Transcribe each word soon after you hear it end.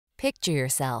Picture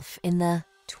yourself in the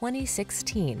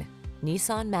 2016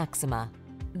 Nissan Maxima.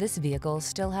 This vehicle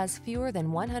still has fewer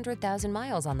than 100,000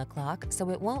 miles on the clock, so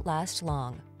it won't last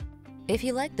long. If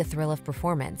you like the thrill of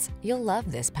performance, you'll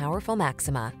love this powerful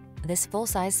Maxima. This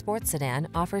full-size sports sedan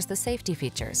offers the safety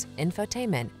features,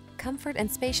 infotainment, comfort and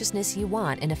spaciousness you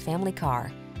want in a family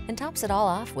car, and tops it all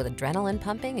off with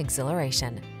adrenaline-pumping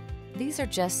exhilaration. These are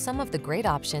just some of the great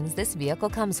options this vehicle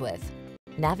comes with: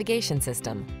 navigation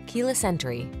system, keyless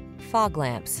entry, fog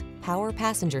lamps, power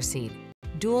passenger seat,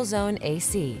 dual zone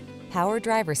AC, power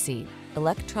driver seat,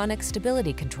 electronic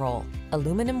stability control,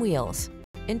 aluminum wheels,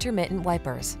 intermittent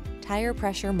wipers, tire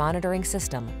pressure monitoring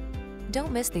system.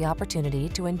 Don't miss the opportunity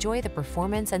to enjoy the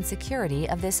performance and security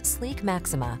of this sleek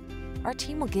Maxima. Our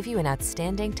team will give you an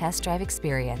outstanding test drive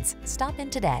experience. Stop in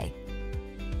today.